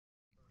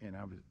and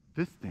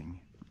this thing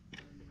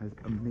has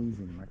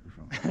amazing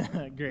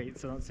microphone. Great,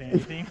 so don't say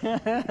anything.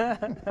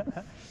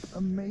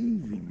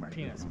 Amazing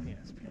microphone.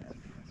 Penis.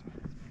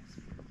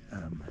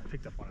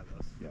 Picked up one of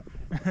those. Yeah.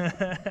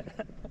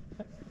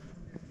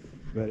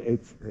 But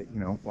it's, you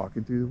know,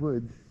 walking through the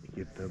woods, you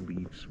get the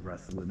leaves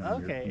rustling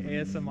on your feet.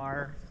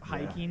 ASMR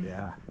hiking.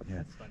 Yeah.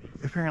 That's funny.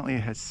 Apparently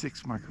it has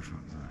 6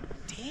 microphones on it.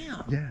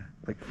 Damn. Yeah,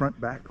 like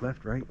front, back,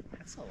 left, right.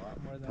 That's a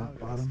lot more than Top, I would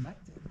bottom. have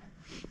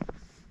expected.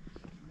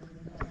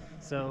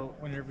 So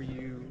whenever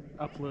you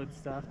upload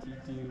stuff, do you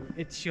do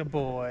 "It's your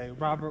boy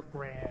Robert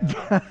Graham"?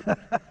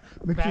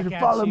 Make Back sure to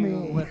at follow you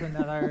me with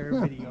another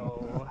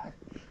video.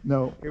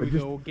 No, Here we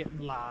go, getting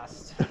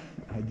lost.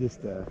 I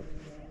just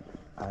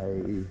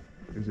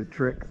there's a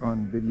trick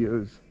on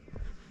videos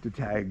to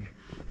tag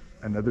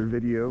another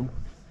video,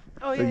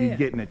 Oh so yeah, you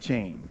get in a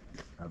chain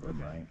of them,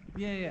 right?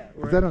 Yeah.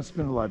 Because I don't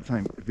spend a lot of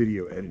time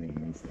video editing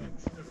these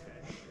things,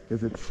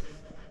 because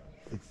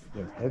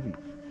they're heavy.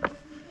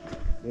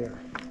 There.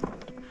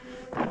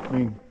 I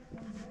mean,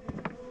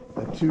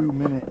 a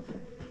 2-minute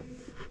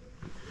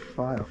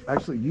file.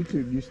 Actually,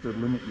 YouTube used to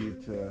limit you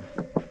to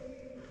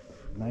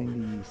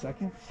 90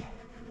 seconds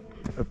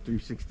up through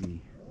 60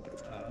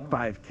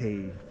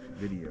 5K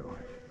video.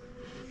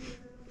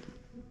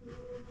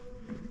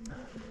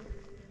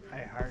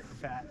 I heart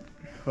fat.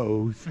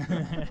 Hose. This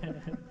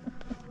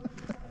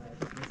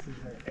is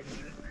our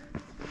exit.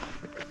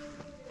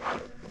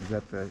 Is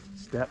that the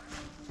step?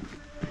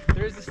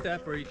 There is a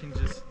step where you can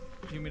just.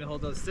 You want me to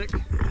hold the stick?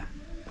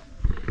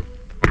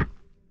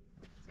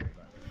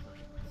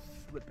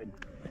 Slipping.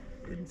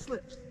 Didn't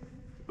slip.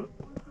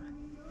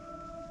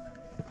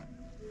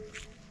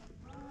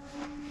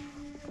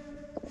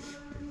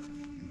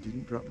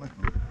 Didn't drop my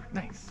phone.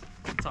 Nice.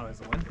 It's always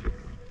a win.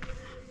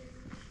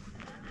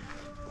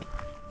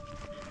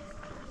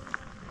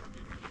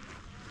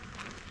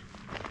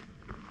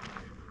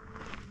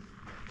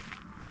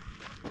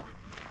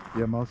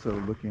 Yeah, I'm also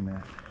looking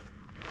at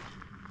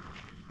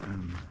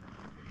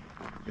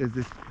is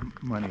this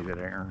money that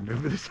I earned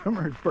over the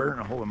summer is burning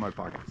a hole in my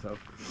pocket, so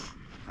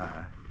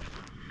I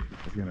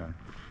was gonna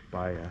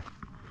buy a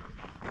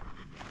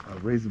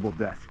raisable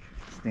desk,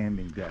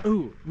 standing desk.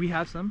 Ooh, we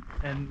have some,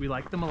 and we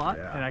like them a lot,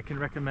 Yeah. and I can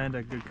recommend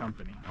a good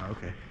company. Oh,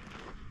 okay.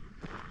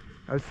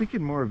 I was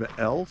thinking more of an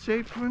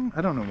L-shaped one.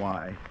 I don't know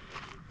why.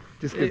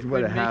 Just because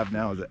what I have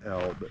now is an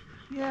L, but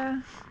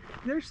Yeah,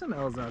 there's some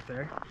L's out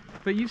there,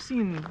 but you've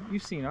seen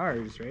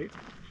ours, right?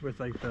 With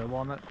like the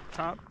walnut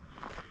top.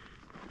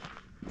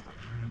 I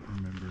don't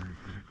remember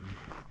exactly.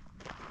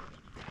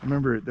 I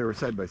remember they were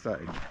side by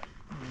side. Yeah,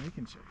 we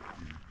can show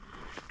you.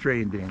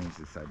 Trey and Danny's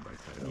is side by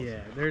side. Also.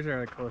 Yeah, theirs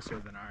are closer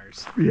than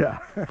ours. Yeah.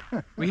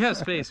 We have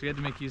space. We had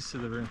to make use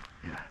of the room.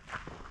 Yeah.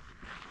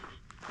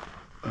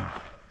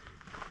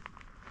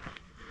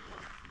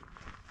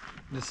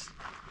 Just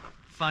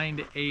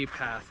find a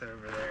path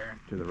over there.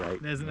 To the right.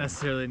 It doesn't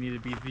necessarily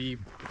need to be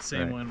the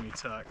same Right. one we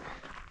took.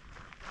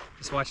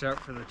 Just watch out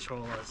for the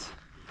cholas.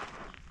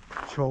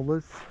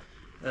 Cholas.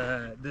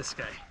 This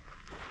guy.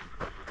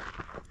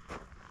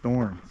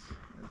 Thorns.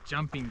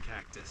 Jumping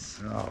cactus.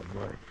 Oh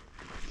boy.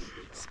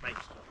 Spiky.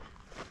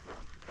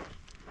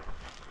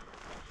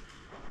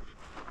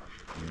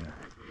 Yeah.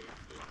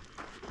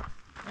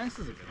 This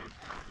is a good one.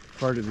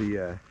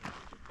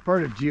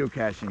 Part of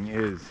geocaching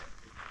is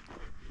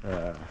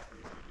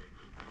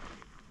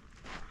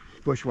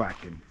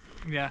bushwhacking.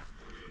 Yeah.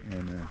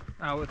 And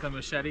Out with a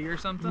machete or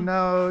something?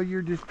 no,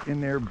 you're just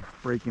in there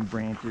breaking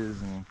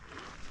branches and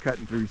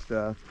cutting through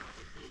stuff.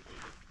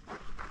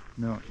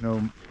 No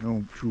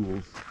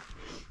tools.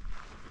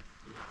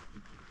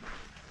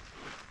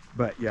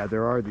 But yeah,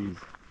 there are these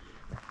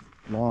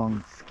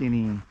long,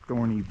 skinny,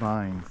 thorny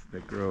vines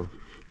that grow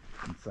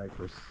in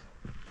cypress.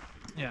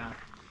 Yeah.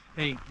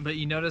 Hey, but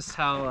you notice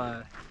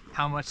how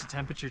much the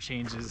temperature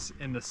changes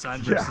in the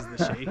sun versus the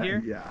shade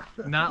here? Yeah.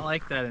 Not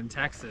like that in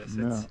Texas.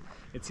 No.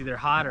 It's either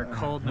hot or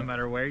cold no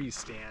matter where you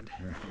stand.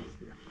 Yeah.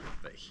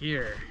 But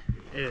here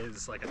it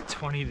is like a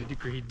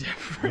 20-degree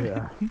difference.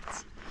 Yeah.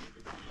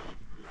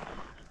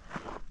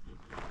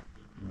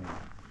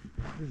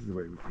 This is the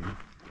way we came.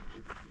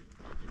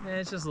 Yeah,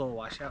 it's just a little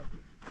washout.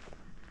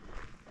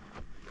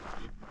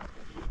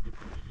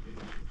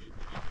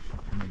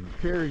 And then you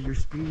carry your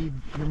speed,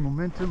 your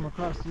momentum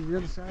across to the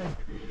other side.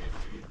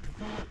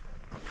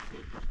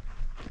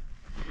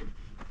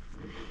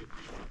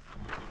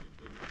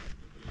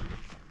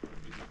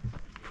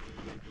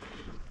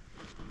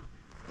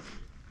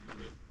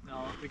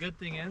 No, the good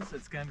thing is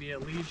it's going to be a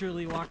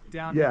leisurely walk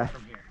down Yeah.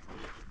 from here.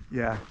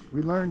 Yeah,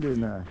 we learned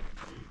in I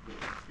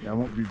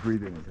won't be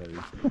breathing as heavy.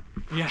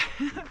 Yeah.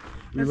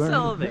 We It's learned-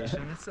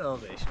 elevation. It's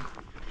elevation.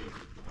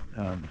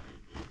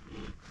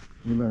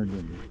 We learned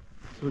in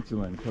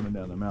Switzerland coming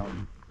down the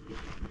mountain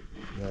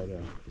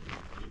that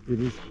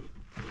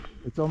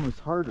it's almost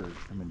harder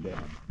coming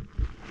down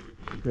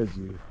because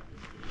you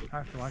I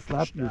have to watch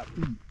slap your your step.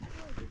 feet.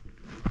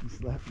 You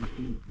slap your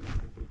feet.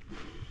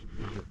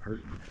 Is it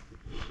hurting?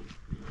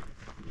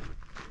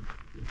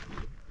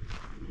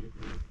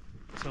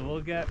 So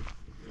we'll get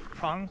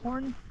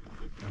pronghorn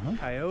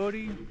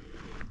coyote,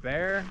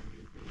 bear,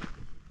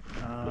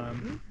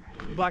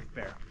 black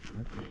bear.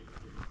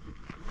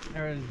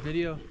 There was a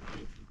video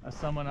of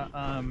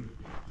someone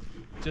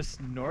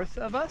just north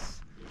of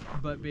us,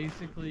 but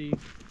basically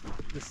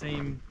the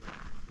same,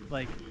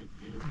 like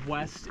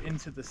west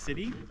into the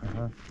city,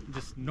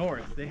 just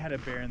north. They had a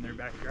bear in their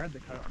backyard. They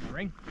caught it on the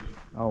ring.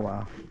 Oh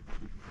wow.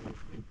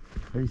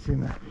 Have you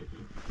seen that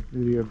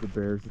video of the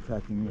bears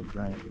attacking the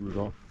giant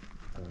Rudolph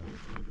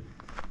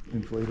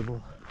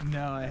inflatable?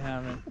 No, I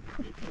haven't.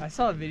 I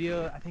saw a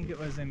video, I think it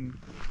was in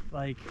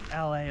like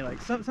LA,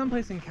 like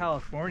someplace in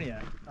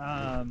California,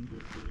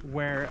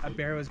 where a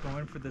bear was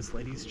going for this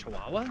lady's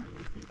chihuahua.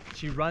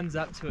 She runs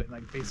up to it and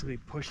like basically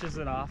pushes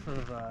it off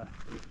of a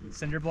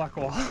cinder block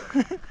wall.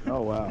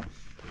 Oh wow.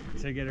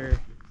 To get her,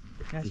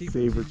 yeah, To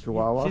save her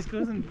chihuahua? She just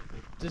goes and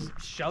just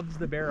shoves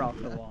the bear off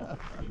the wall.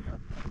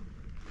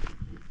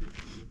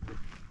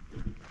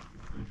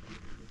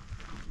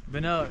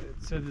 But no,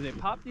 so did they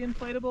pop the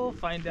inflatable?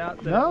 Find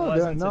out that it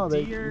wasn't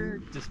a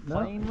deer? Just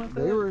playing with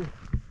it?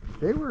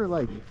 They were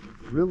like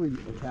really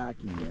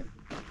attacking it,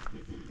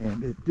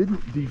 and it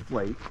didn't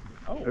deflate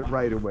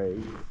right away.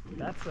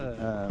 That's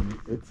a.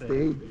 It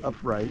stayed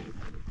upright.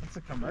 That's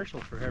a commercial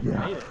for whoever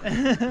made it.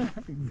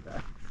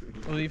 Exactly.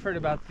 Well, you've heard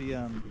about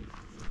the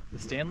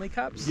Stanley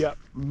Cups? Yep.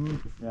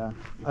 Yeah.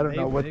 I don't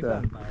know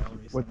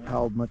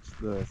how much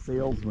the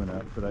sales went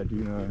up, but I do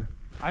know.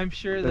 I'm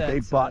sure that they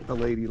bought the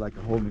lady like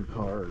a whole new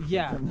car.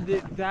 Yeah,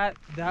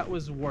 that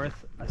was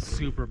worth a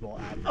Super Bowl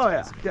ad. Oh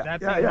yeah, that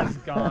thing has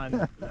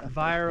gone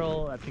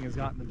viral. That thing has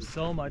gotten them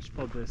so much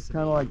publicity.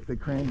 Kind of like the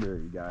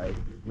cranberry guy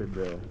with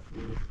the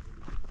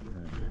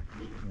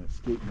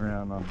skating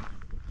around on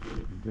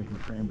drinking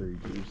cranberry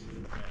juice.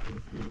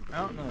 I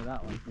don't know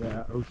that one.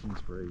 Yeah, ocean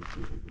spray.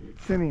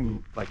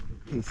 Sending like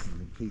cases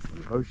and cases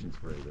of ocean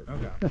spray.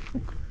 Okay.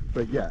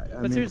 But yeah,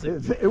 I mean,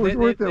 seriously, it was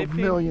worth a $1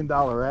 million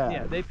ad.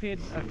 Yeah, they paid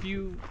a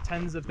few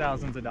tens of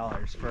thousands of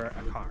dollars for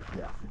a car.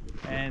 Yeah.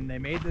 And they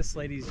made this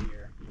lady's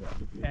year.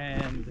 Yeah.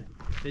 And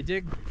they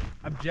did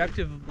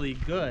objectively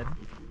good.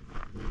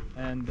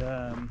 And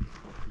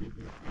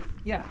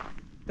yeah,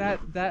 that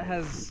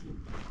has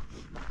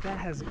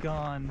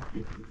gone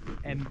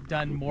and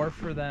done more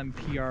for them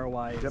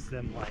PR-wise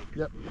than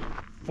like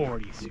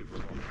 40 Super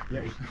Bowl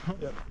years.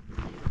 Yep.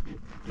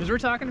 Because we're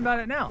talking about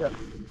it now. Yep.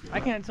 I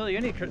can't tell you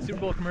any Super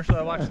Bowl commercial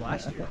I watched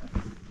last year.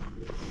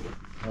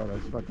 Oh,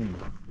 those fucking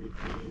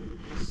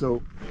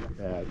soap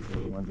ads are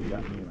the ones that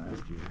got me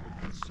last year.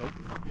 Soap?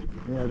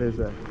 Yeah,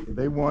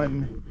 they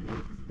won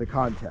the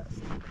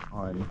contest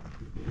on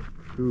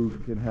who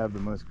can have the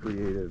most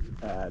creative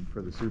ad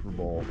for the Super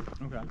Bowl.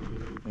 Okay.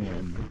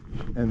 And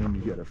then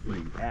you get a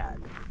free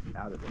ad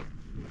out of it.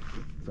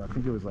 So I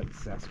think it was like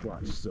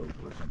Sasquatch soap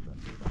or something.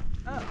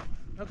 Oh,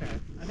 okay.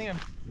 I think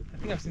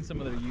I've seen some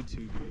of their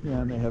YouTube. Yeah,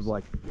 and they have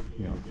like,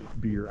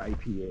 beer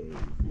IPA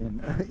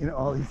and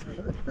all these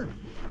other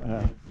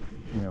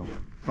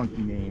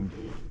funky names.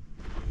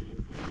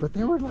 But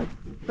they were like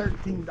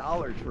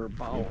 $13 for a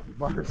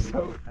bar of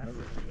soap. That's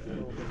a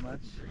little bit much.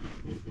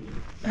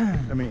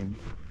 I mean,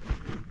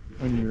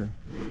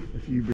 if you